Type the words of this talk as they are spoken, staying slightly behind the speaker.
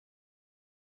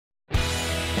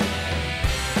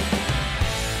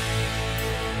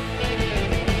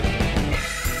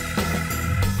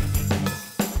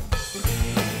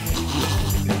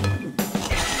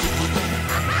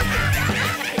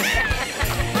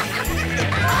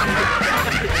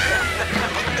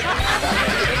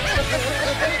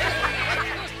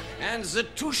the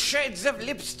two shades of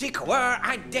lipstick were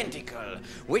identical,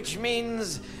 which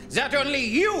means that only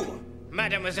you,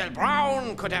 Mademoiselle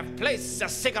Brown, could have placed a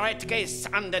cigarette case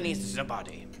underneath the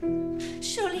body.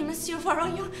 Surely, Monsieur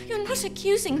Varron, you're not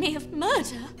accusing me of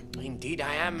murder. Indeed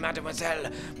I am, mademoiselle.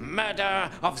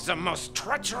 Murder of the most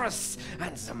treacherous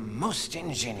and the most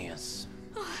ingenious.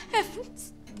 Oh,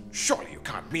 heavens. Surely you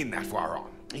can't mean that, Varron.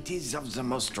 It is of the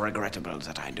most regrettable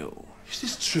that I do. Is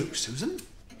this true, Susan?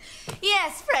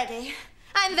 Yes, Freddie.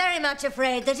 I'm very much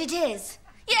afraid that it is.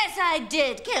 Yes, I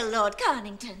did kill Lord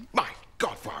Carnington. My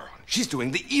God, Varron, she's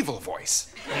doing the evil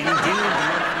voice. Indeed,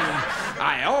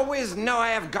 I always know I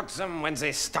have got them when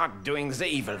they start doing the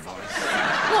evil voice.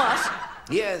 What?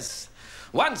 Yes.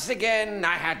 Once again,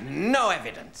 I had no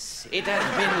evidence. It has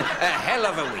been a hell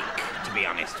of a week, to be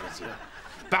honest with you.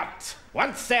 But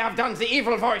once they have done the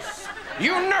evil voice,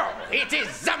 you know it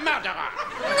is the murderer.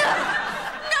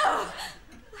 No!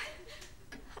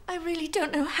 I really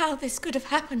don't know how this could have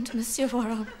happened, Monsieur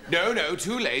Varron. No,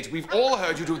 too late. We've all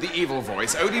heard you do the evil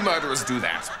voice. Only murderers do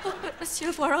that. Oh, but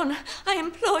Monsieur Varron, I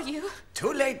implore you.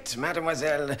 Too late,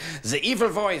 mademoiselle. The evil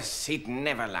voice, it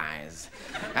never lies.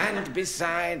 And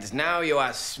besides, now you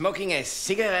are smoking a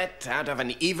cigarette out of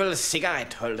an evil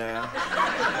cigarette holder.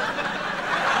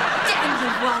 Damn you,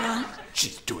 Varron.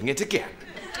 She's doing it again.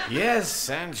 Yes,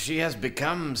 and she has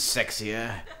become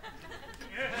sexier.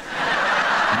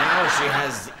 Now she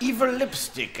has evil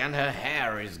lipstick and her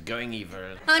hair is going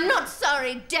evil. I'm not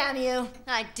sorry, damn you.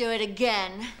 I'd do it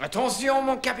again. Attention,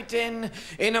 mon capitaine.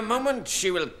 In a moment, she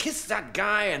will kiss that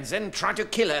guy and then try to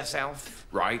kill herself.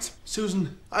 Right.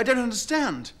 Susan, I don't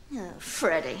understand. Oh,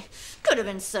 Freddie. Could have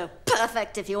been so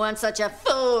perfect if you weren't such a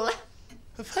fool.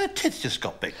 Have her tits just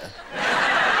got bigger?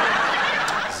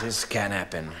 This can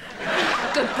happen.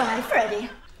 Goodbye, Freddie.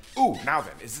 Ooh, now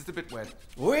then, is this the bit where...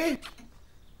 Oui?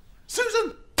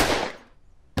 Susan!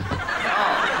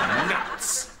 Oh,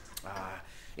 nuts!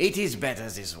 It is better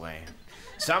this way.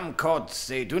 Some courts,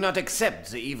 they do not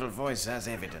accept the evil voice as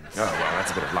evidence. Oh, well,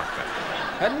 that's a bit of luck then.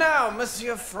 And now,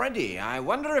 Monsieur Freddy, I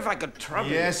wonder if I could trouble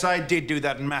you. Yes, I did do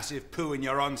that massive poo in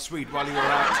your ensuite while you were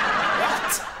out.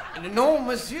 What? No,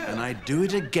 monsieur. And I'd do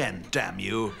it again, damn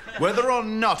you, whether or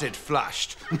not it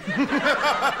flushed.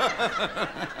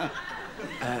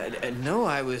 No,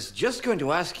 I was just going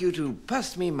to ask you to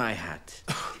pass me my hat.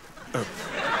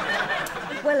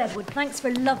 Well, Edward, thanks for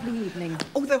a lovely evening.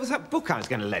 Oh, there was that book I was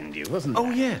going to lend you, wasn't there? Oh,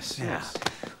 yes.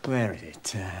 Where is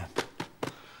it?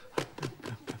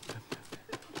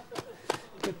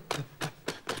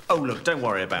 Oh, look, don't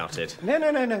worry about it. No.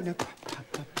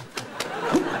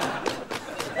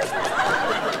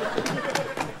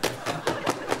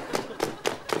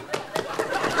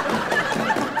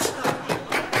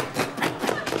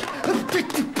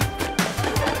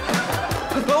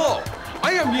 Hello,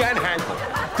 I am Jan Hankel.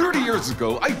 30 years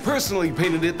ago, I personally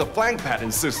painted the flank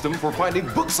pattern system for finding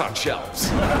books on shelves.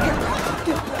 There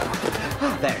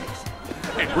it is.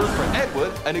 It worked for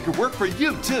Edward, and it could work for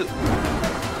you, too.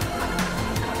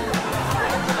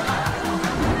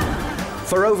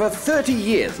 For over 30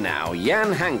 years now,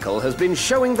 Jan Hankel has been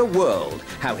showing the world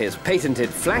how his patented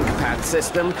flank pad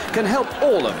system can help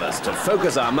all of us to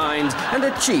focus our minds and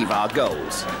achieve our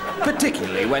goals,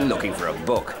 particularly when looking for a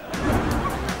book.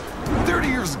 30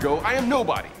 years ago, I am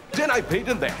nobody. Then I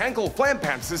patented the Hankel flank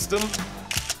pad system.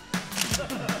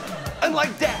 And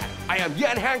like that, I am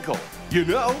Jan Hankel. You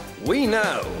know? We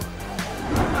know.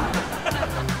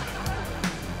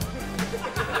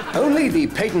 Only the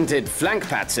patented flank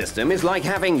pad system is like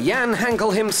having Jan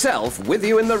Hankel himself with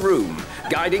you in the room,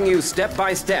 guiding you step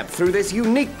by step through this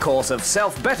unique course of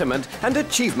self-betterment and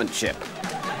achievementship.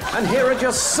 And here are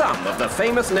just some of the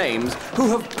famous names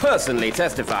who have personally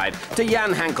testified to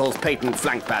Jan Hankel's patent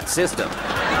flank pad system.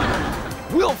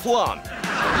 Will Flon.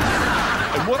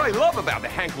 And what I love about the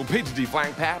Hankel patented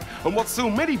flank pad, and what so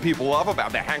many people love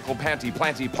about the Hankel panty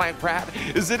planty plank pad,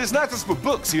 is that it's not just for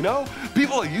books, you know?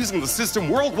 People are using the system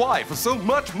worldwide for so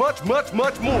much more.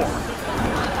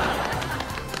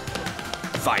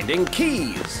 Finding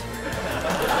keys.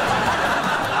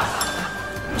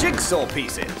 Jigsaw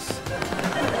pieces.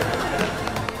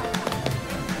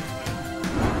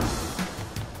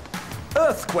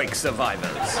 Earthquake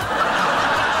survivors.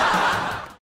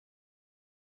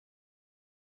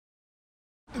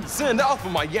 Send off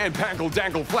of my Jan Hankel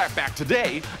Dangle Flatback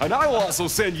today, and I will also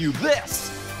send you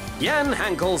this. Jan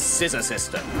Hankel's scissor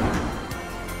system.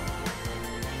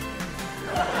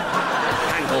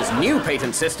 Hankel's new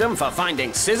patent system for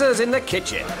finding scissors in the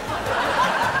kitchen.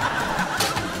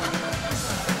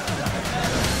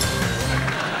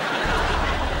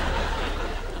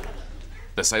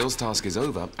 The sales task is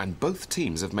over, and both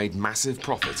teams have made massive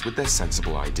profits with their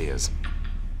sensible ideas.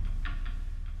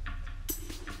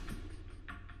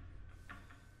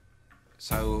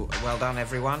 So, well done,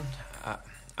 everyone.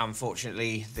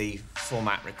 Unfortunately, the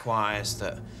format requires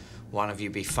that one of you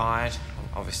be fired.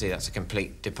 Obviously, that's a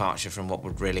complete departure from what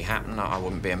would really happen. I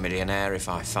wouldn't be a millionaire if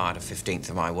I fired a 15th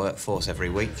of my workforce every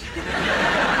week.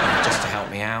 Just to help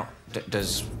me out,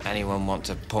 does anyone want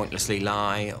to pointlessly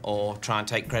lie or try and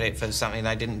take credit for something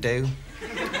they didn't do?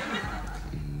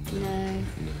 No.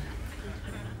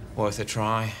 Worth a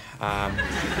try.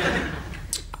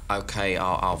 OK,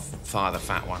 I'll fire the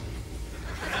fat one.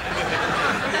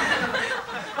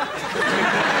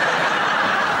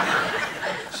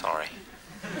 Sorry.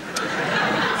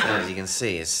 So, as you can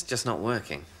see, it's just not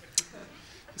working.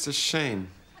 It's a shame.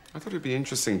 I thought it'd be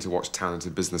interesting to watch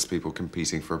talented business people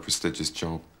competing for a prestigious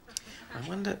job. I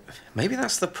wonder, maybe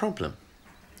that's the problem.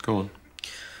 Go on.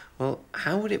 Well,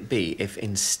 how would it be if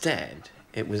instead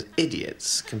it was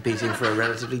idiots competing for a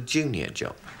relatively junior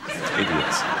job?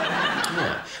 Idiots?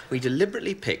 Yeah. We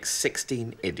deliberately pick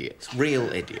 16 idiots,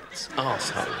 real idiots,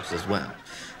 arseholes as well.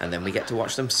 And then we get to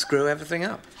watch them screw everything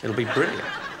up. It'll be brilliant.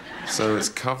 So it's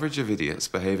coverage of idiots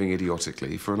behaving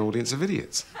idiotically for an audience of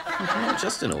idiots. Not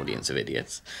just an audience of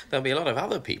idiots. There'll be a lot of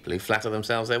other people who flatter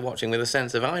themselves they're watching with a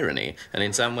sense of irony and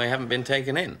in some way haven't been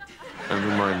taken in. And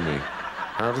remind me,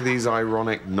 how do these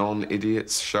ironic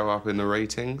non-idiots show up in the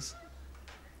ratings?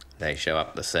 They show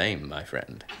up the same, my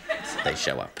friend. They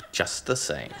show up just the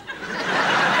same.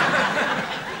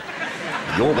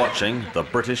 You're watching the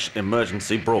British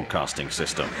Emergency Broadcasting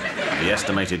System. The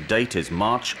estimated date is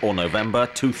March or November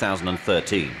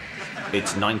 2013.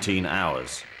 It's 19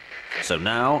 hours. So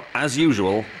now, as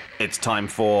usual, it's time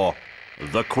for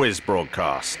the quiz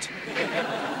broadcast.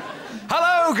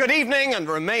 Hello, good evening, and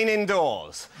remain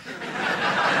indoors.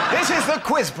 This is the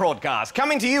quiz broadcast,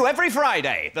 coming to you every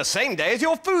Friday, the same day as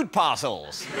your food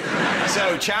parcels.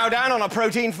 So chow down on a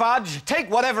protein fudge,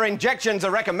 take whatever injections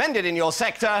are recommended in your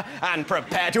sector, and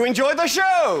prepare to enjoy the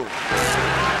show.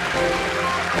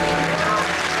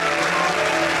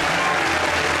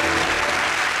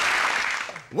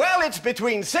 Well, it's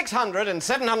between 600 and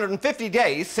 750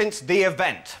 days since the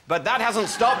event, but that hasn't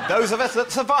stopped those of us that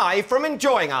survive from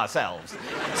enjoying ourselves.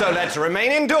 So let's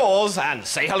remain indoors and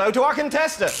say hello to our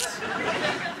contestants.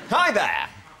 Hi there.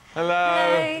 Hello.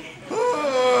 Hey.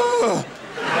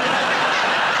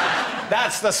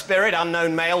 That's the spirit,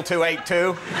 unknown male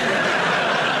 282.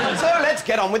 So let's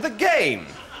get on with the game.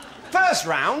 First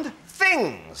round,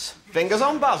 things. Fingers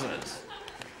on buzzers.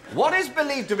 What is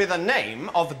believed to be the name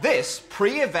of this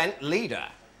pre-event leader?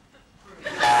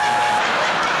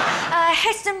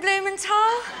 Heston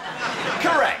Blumenthal?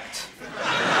 Correct.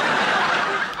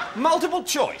 Multiple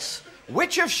choice.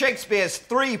 Which of Shakespeare's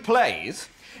 3 plays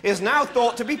is now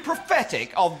thought to be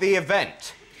prophetic of the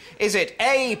event? Is it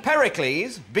A,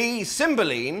 Pericles, B,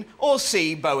 Cymbeline, or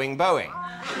C, Boeing Boeing?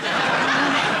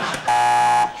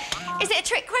 Is it a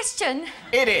trick question?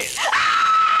 It is.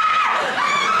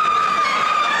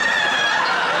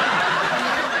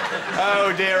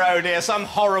 Oh dear, some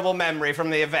horrible memory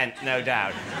from the event, no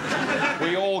doubt.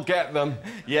 We all get them.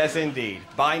 Yes, indeed.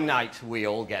 By night, we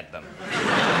all get them.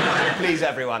 Please,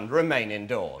 everyone, remain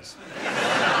indoors.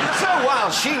 So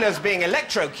while Sheila's being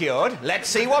electrocured, let's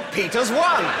see what Peter's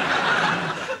won.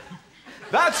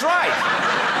 That's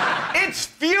right. It's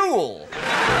fuel.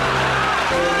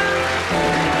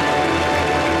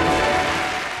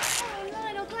 Oh,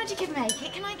 Lionel, glad you could make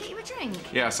it. Can I get you a drink?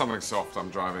 Yeah, something soft. I'm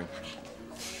driving.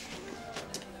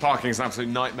 Parking's an absolute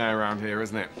nightmare around here,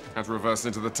 isn't it? Had to reverse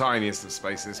into the tiniest of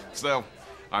spaces. Still,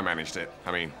 I managed it.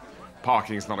 I mean,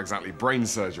 parking's not exactly brain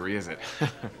surgery, is it?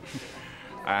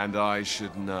 And I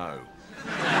should know.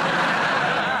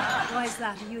 Why is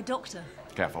that? Are you a doctor?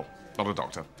 Careful, not a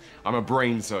doctor. I'm a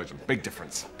brain surgeon. Big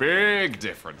difference. Big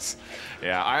difference.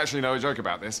 Yeah, I actually know a joke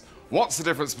about this. What's the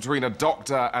difference between a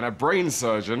doctor and a brain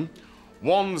surgeon?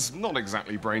 One's not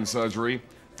exactly brain surgery.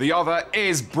 The other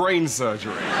is brain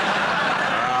surgery.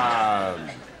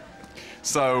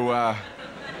 So,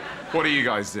 what do you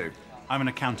guys do? I'm an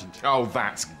accountant. Oh,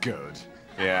 that's good.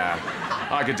 Yeah,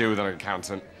 I could do with an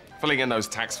accountant. Filling in those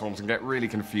tax forms can get really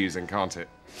confusing, can't it?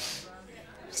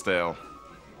 Still,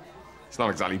 it's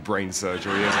not exactly brain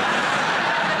surgery, is it?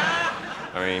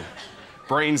 I mean,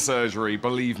 brain surgery,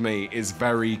 believe me, is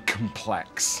very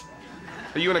complex.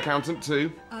 Are you an accountant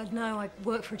too? No, I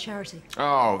work for a charity.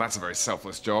 Oh, that's a very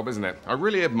selfless job, isn't it? I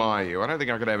really admire you. I don't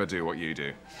think I could ever do what you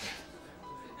do.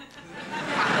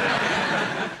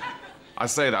 I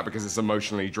say that because it's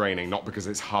emotionally draining, not because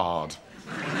it's hard.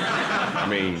 I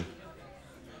mean,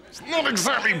 it's not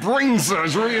exactly brain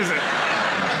surgery, is it?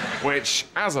 Which,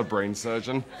 as a brain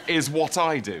surgeon, is what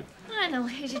I do. Lionel,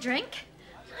 here's your drink.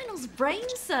 Lionel's a brain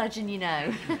surgeon, you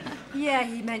know. Yeah,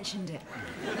 he mentioned it.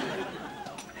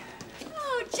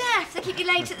 Jeff, they keep you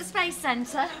late at the Space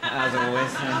Centre. As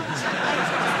always. And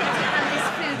this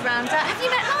food round. Have you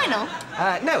met Lionel?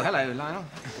 No, hello, Lionel.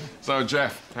 So,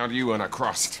 Jeff, how do you earn a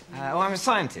crust? Well, I'm a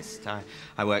scientist.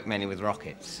 I work mainly with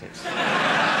rockets. It's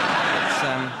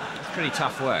pretty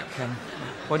tough work.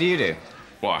 What do you do?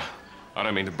 Why, I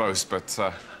don't mean to boast, but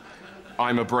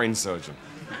I'm a brain surgeon.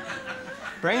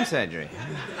 Brain surgery?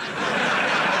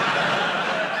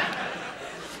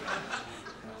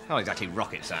 Not exactly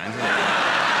rocket science, is it?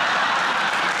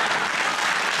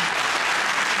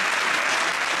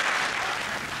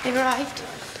 They've arrived.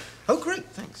 Oh, great,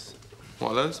 thanks.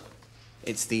 What are those?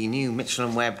 It's the new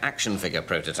Mitchell & Webb action figure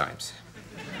prototypes.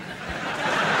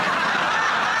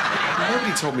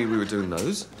 Nobody told me we were doing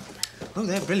those. Oh,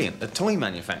 they're brilliant. The toy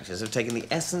manufacturers have taken the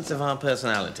essence of our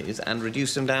personalities and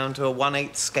reduced them down to a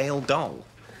 1/8 scale doll.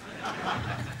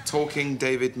 Talking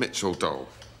David Mitchell doll.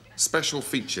 Special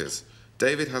features.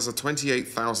 David has a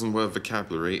 28,000 word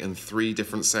vocabulary in 3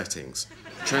 different settings.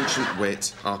 Trenchant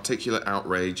wit, articulate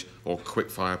outrage, or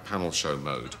quickfire panel show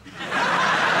mode.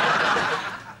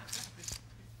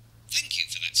 Thank you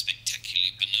for that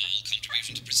spectacularly banal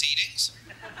contribution to proceedings.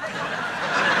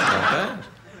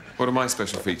 What are my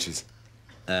special features?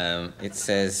 It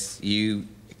says you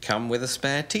come with a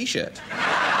spare T-shirt.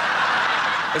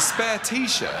 A spare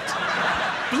T-shirt?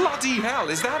 Bloody hell,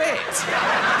 is that it?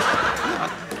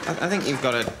 I think you've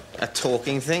got a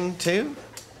talking thing, too.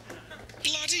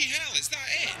 Bloody hell, is that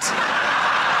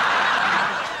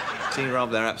it? See,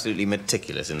 Rob, they're absolutely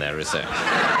meticulous in their research.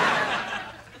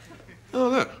 Oh,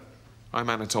 look. I'm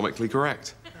anatomically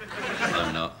correct.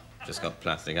 I'm not. Just got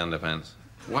plastic underpants.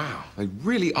 Wow, they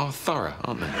really are thorough,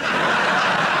 aren't they?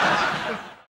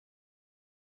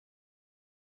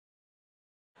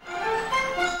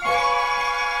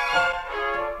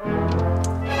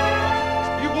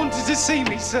 To see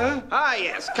me, sir? Ah,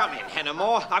 yes. Come in,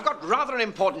 Hennemore. I've got rather an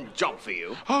important job for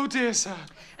you. Oh, dear, sir.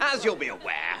 As you'll be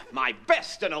aware, my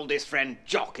best and oldest friend,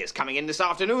 Jock, is coming in this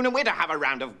afternoon, and we're to have a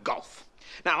round of golf.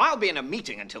 Now, I'll be in a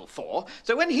meeting until 4,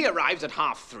 so when he arrives at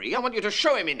 3:30, I want you to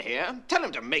show him in here, tell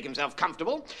him to make himself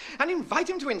comfortable, and invite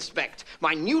him to inspect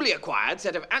my newly acquired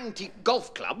set of antique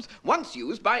golf clubs, once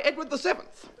used by Edward VII.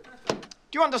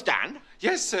 Do you understand?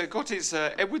 Yes, sir. Got it,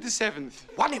 sir. Edward VII.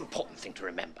 One important thing to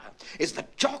remember is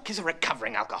that Jock is a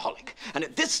recovering alcoholic, and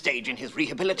at this stage in his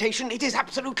rehabilitation, it is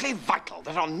absolutely vital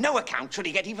that on no account should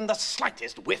he get even the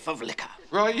slightest whiff of liquor.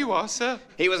 Right you are, sir.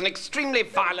 He was an extremely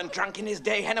violent drunk in his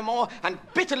day, Hennemore, and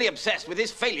bitterly obsessed with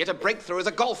his failure to break through as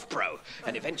a golf pro,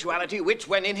 an eventuality which,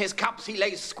 when in his cups, he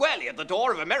lays squarely at the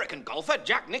door of American golfer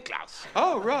Jack Nicklaus.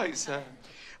 Oh, right, sir.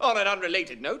 On an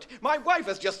unrelated note, my wife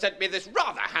has just sent me this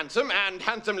rather handsome and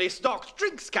handsomely stocked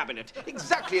drinks cabinet,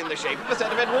 exactly in the shape of a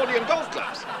set of Edwardian golf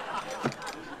clubs.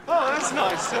 Oh, that's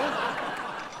nice, sir.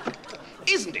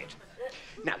 Isn't it?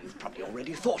 Now, you've probably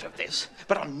already thought of this,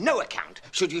 but on no account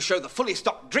should you show the fully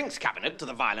stocked drinks cabinet to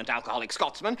the violent alcoholic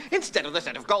Scotsman instead of the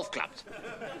set of golf clubs.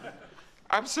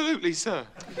 Absolutely, sir.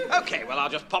 OK, well, I'll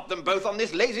just pop them both on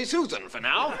this lazy Susan for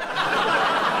now.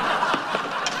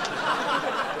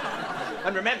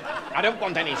 And remember, I don't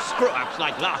want any screw-ups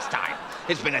like last time.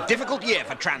 It's been a difficult year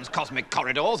for transcosmic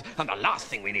corridors, and the last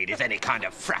thing we need is any kind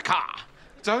of fracas.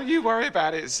 Don't you worry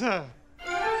about it, sir.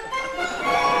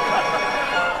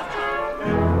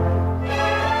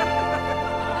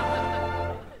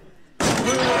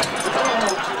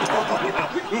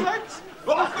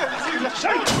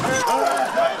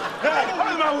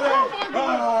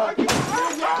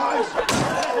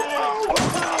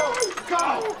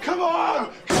 Come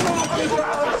on!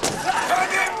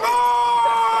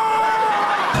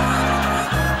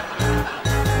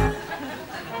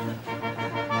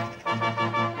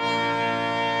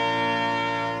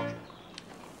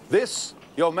 This,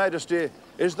 Your Majesty,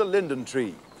 is the linden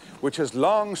tree, which has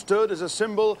long stood as a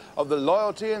symbol of the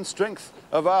loyalty and strength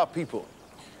of our people.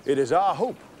 It is our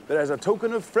hope that as a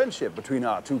token of friendship between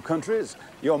our two countries,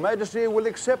 Your Majesty will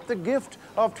accept the gift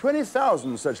of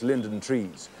 20,000 such linden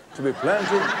trees to be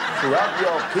planted throughout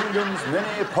your kingdom's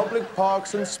many public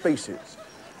parks and spaces,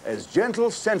 as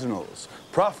gentle sentinels,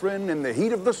 proffering in the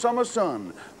heat of the summer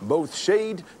sun, both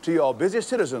shade to your busy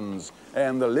citizens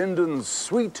and the linden's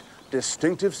sweet,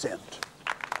 distinctive scent.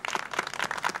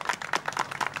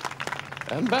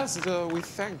 Ambassador, we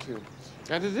thank you.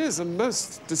 And it is a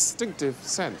most distinctive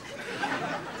scent.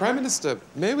 Prime Minister,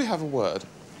 may we have a word?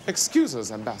 Excuse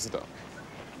us, Ambassador.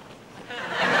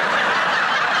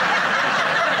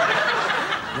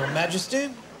 Your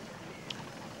Majesty?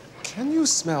 Can you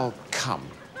smell cum?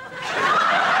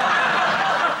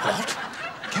 What?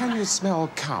 Can you smell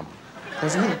cum?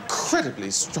 There's an incredibly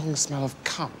strong smell of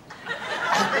cum.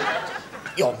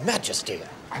 Your Majesty,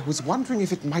 I was wondering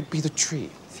if it might be the tree.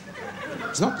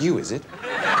 It's not you, is it?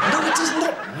 No, it is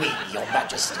not me, Your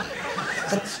Majesty.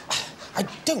 But I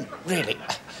don't really...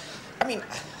 I mean,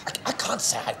 I can't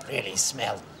say I really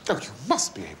smell... Oh, you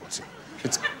must be able to.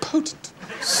 It's potent.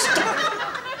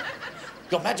 Stop!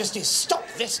 Your Majesty, stop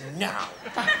this now.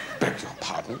 I beg your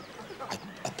pardon? I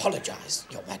apologize,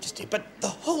 Your Majesty, but the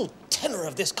whole tenor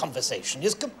of this conversation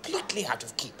is completely out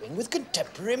of keeping with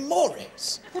contemporary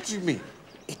mores. What do you mean?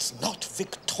 It's not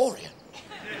Victorian.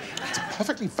 It's a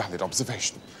perfectly valid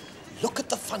observation. Look at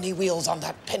the funny wheels on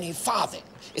that penny farthing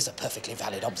is a perfectly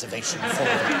valid observation for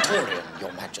Victorian,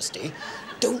 Your Majesty.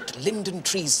 Don't linden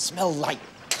trees smell like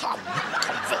cum?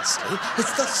 Conversely,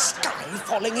 it's the sky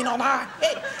falling in on our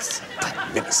heads.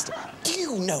 Prime Minister. Do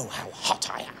you know how hot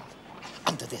I am?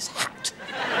 Under this hat,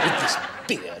 with this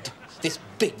beard, this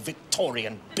big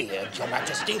Victorian beard, Your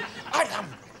Majesty, I am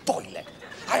boiling.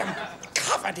 I am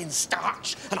covered in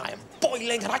starch, and I am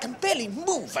boiling, and I can barely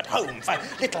move at home for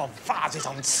little vases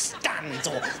on stands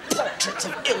or portraits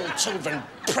of ill children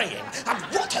praying. And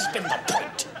what has been the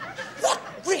point? What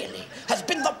really has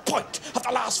been the point of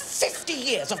the last 50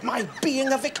 years of my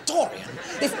being a Victorian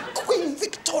if Queen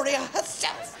Victoria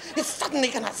herself is suddenly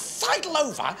going to sidle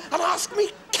over and ask me,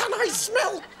 can I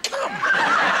smell cum? Well,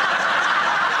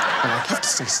 I have to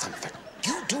say something.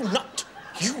 You do not.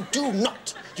 You do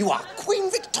not. You are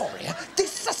Queen Victoria.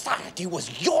 This society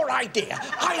was your idea.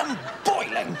 I am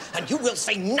boiling, and you will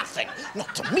say nothing.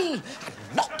 Not to me,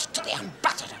 and not to the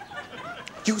ambassador.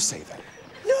 You say then.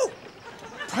 No.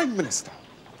 Prime Minister,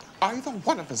 either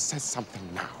one of us says something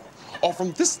now, or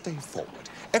from this day forward,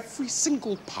 every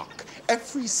single park,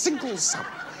 every single summer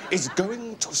is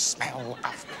going to smell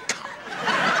of cum.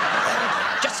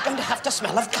 Just going to have to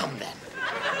smell of cum, then.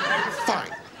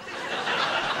 Fine.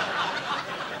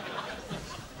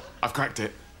 I've cracked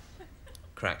it.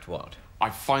 Cracked what?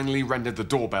 I've finally rendered the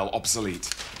doorbell obsolete.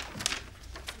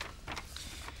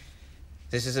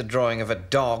 This is a drawing of a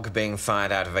dog being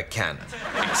fired out of a cannon.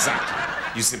 Exactly.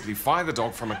 You simply fire the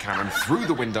dog from a cannon through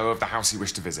the window of the house you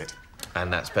wish to visit.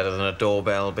 And that's better than a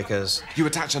doorbell because... You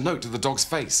attach a note to the dog's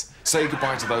face. Say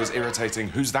goodbye to those irritating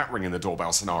who's that ringing the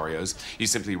doorbell scenarios. You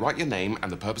simply write your name and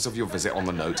the purpose of your visit on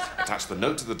the note, attach the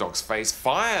note to the dog's face,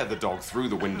 fire the dog through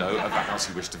the window of the house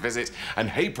you wish to visit, and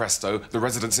hey presto, the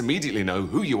residents immediately know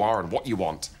who you are and what you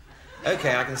want.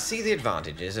 OK, I can see the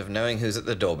advantages of knowing who's at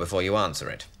the door before you answer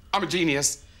it. I'm a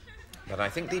genius. But I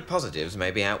think the positives may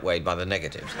be outweighed by the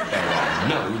negatives. There are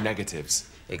no negatives.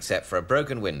 Except for a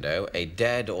broken window, a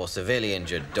dead or severely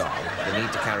injured dog, the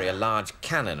need to carry a large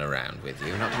cannon around with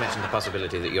you, not to mention the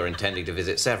possibility that you're intending to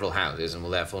visit several houses and will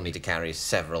therefore need to carry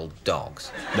several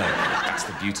dogs. No, that's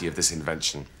the beauty of this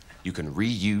invention. You can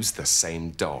reuse the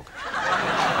same dog.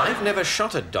 I've never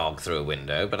shot a dog through a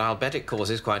window, but I'll bet it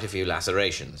causes quite a few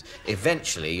lacerations.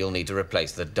 Eventually, you'll need to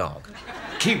replace the dog.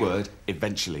 Keyword,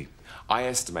 eventually. I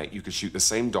estimate you could shoot the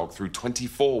same dog through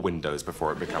 24 windows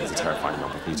before it becomes a terrifying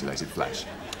lump of mutilated flesh.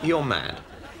 You're mad.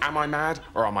 Am I mad,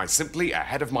 or am I simply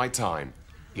ahead of my time?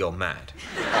 You're mad.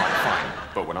 All right, fine.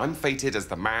 But when I'm fated as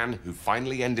the man who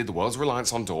finally ended the world's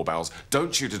reliance on doorbells,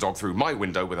 don't shoot a dog through my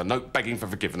window with a note begging for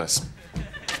forgiveness.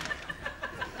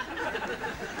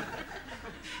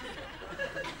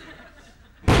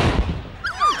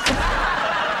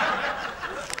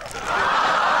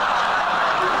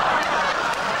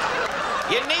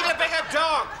 You need a bigger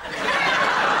dog!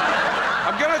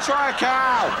 I'm gonna try a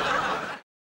cow!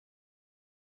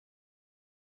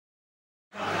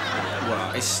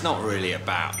 Well, it's not really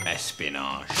about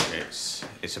espionage.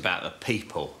 It's about the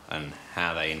people and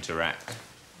how they interact.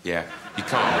 Yeah, you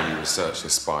can't really research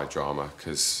this spy drama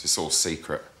because it's all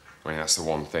secret. I mean, that's the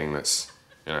one thing that's,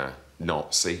 you know,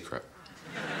 not secret.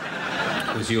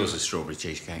 Was yours a strawberry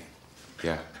cheesecake?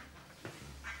 Yeah.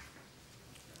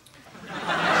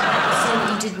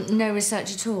 So you didn't know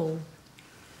research at all?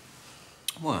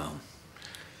 Well...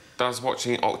 Does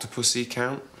watching Octopussy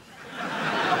count?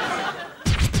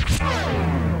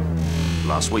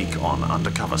 Last week on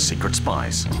Undercover Secret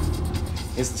Spies.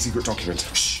 Here's the secret document.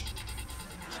 Shh.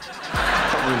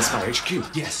 But we're in Spy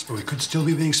HQ. Yes, but we could still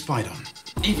be being spied on.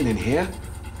 Even in here?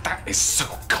 That is so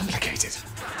complicated.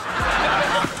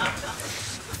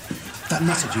 That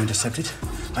message you intercepted,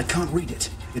 I can't read it.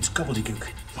 It's gobbledygook.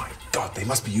 My God, they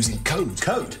must be using code.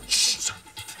 Code? Shh.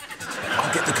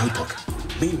 I'll get the code book.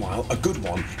 Meanwhile, a good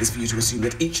one is for you to assume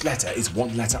that each letter is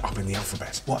one letter up in the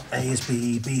alphabet. What, A is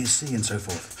B, B is C, and so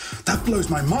forth. That blows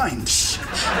my mind. Shh.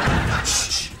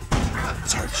 Shh.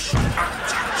 Sorry.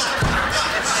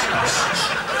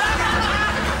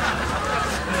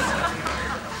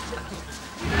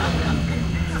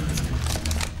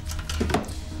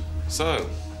 So,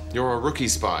 you're a rookie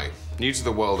spy. New to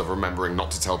the world of remembering not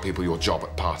to tell people your job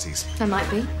at parties. I might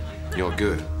be. You're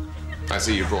good. I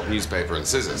see you brought newspaper and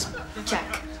scissors.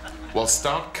 Check. Well,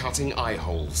 start cutting eye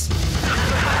holes.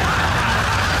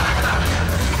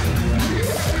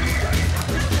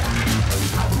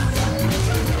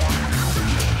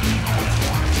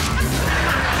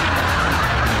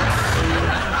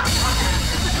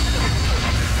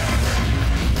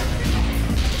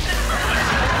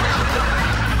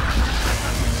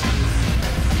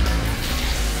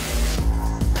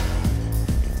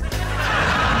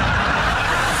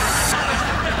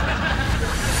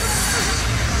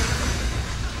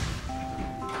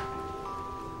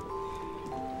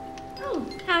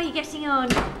 How are you getting on?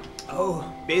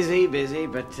 Oh, busy,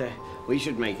 but we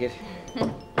should make it.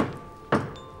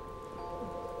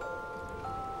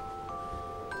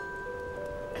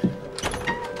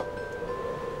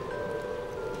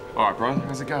 All right, Brian,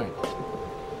 how's it going?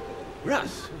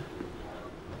 Russ,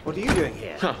 what are you doing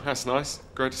here? That's nice.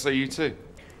 Great to see you too.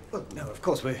 Well, no, of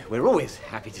course, we're always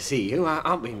happy to see you,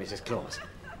 aren't we, Mrs. Claus?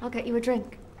 I'll get you a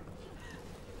drink.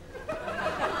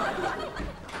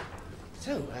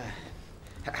 So,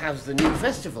 how's the new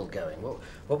festival going?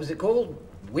 What was it called?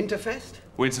 Winterfest?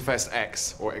 Winterfest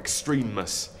X, or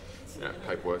Extremus. Yeah,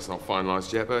 paperwork's not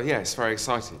finalised yet, but yeah, it's very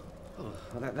exciting. Oh,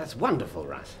 well, that's wonderful,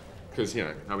 Russ. Because, you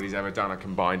know, nobody's ever done a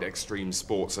combined extreme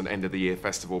sports and end-of-the-year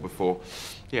festival before.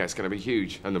 Yeah, it's going to be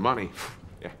huge. And the money,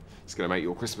 yeah, it's going to make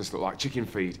your Christmas look like chicken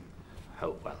feed.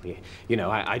 Oh, well, you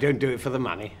know, I don't do it for the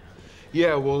money.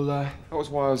 Yeah, well, that was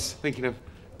why I was thinking of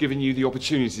giving you the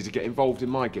opportunity to get involved in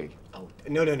my gig. Oh,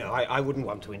 no, I wouldn't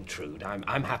want to intrude.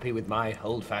 I'm happy with my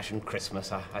old-fashioned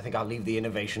Christmas. I think I'll leave the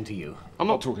innovation to you. I'm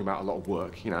not talking about a lot of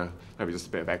work, you know, maybe just a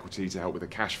bit of equity to help with the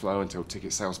cash flow until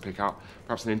ticket sales pick up,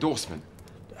 perhaps an endorsement.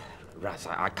 Russ,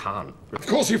 I can't. Of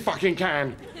course you fucking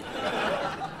can!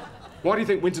 Why do you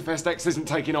think Winterfest X isn't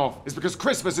taking off? It's because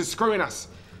Christmas is screwing us.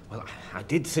 Well, I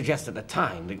did suggest at the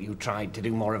time that you tried to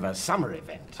do more of a summer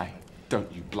event. Hey,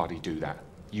 don't you bloody do that.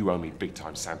 You owe me big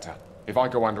time, Santa. If I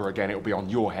go under again, it'll be on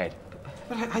your head.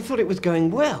 But I thought it was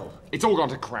going well. It's all gone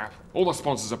to crap. All the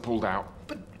sponsors are pulled out.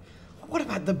 But what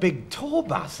about the big tour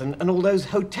bus and all those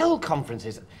hotel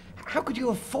conferences? How could you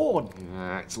afford...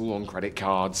 It's all on credit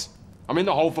cards. I'm in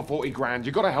the hole for 40 grand.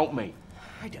 You've got to help me.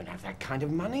 I don't have that kind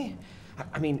of money.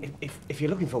 I mean, if you're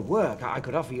looking for work, I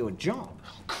could offer you a job.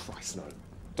 Oh, Christ, no.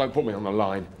 Don't put me on the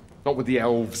line. Not with the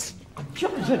elves. A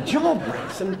job's a job,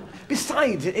 Russ, and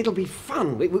besides, it'll be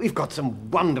fun. We've got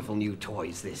some wonderful new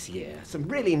toys this year. Some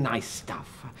really nice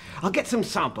stuff. I'll get some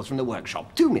samples from the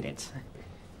workshop. 2 minutes.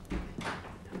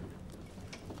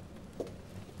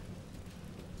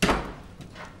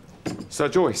 So,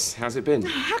 Joyce, how's it been?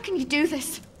 How can you do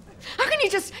this? How can you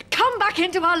just come back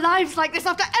into our lives like this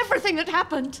after everything that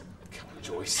happened? Come on,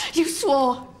 Joyce. You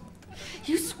swore.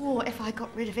 You swore if I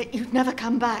got rid of it, you'd never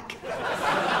come back.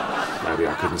 Maybe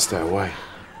I couldn't stay away.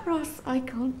 Ross, I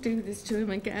can't do this to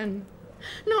him again.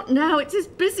 Not now. It's his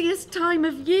busiest time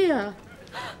of year.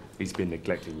 He's been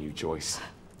neglecting you, Joyce.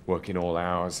 Working all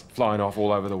hours, flying off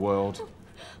all over the world.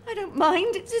 I don't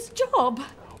mind. It's his job.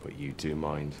 Oh, but you do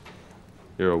mind.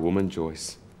 You're a woman,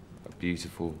 Joyce. A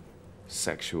beautiful,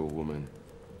 sexual woman.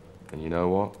 And you know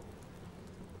what?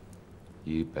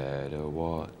 You better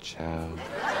watch out.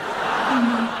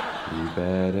 You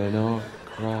better not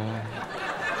cry.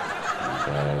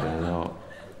 You better not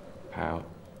pout.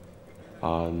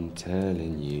 I'm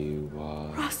telling you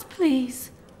what. Ross,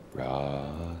 please.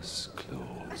 Russ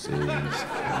Claus is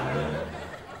coming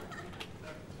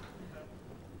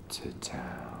to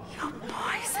town. You're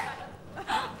poison.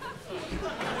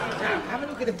 Now, have a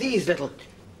look at these little...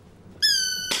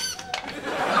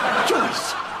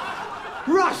 Joyce!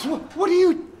 Russ, what are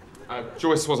you...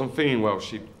 Joyce wasn't feeling well.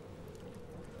 She...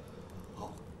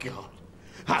 Oh, God.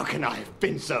 How can I have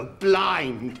been so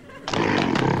blind?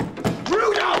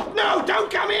 Rudolph, no!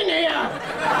 Don't come in here!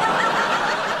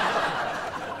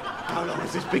 How long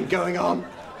has this been going on?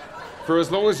 For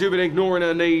as long as you've been ignoring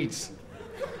her needs.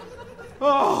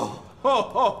 Oh,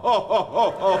 God!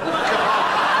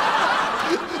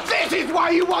 This is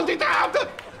why you wanted to have the...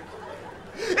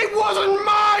 It wasn't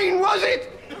mine, was it?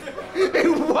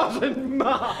 It wasn't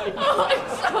mine. Oh, I'm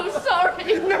so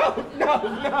sorry. No.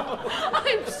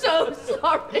 I'm so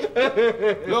sorry.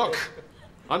 Look,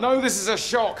 I know this is a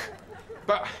shock,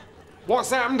 but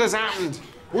what's happened has happened.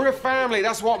 We're a family,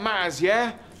 that's what matters,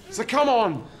 yeah? So come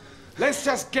on, let's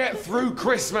just get through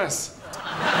Christmas.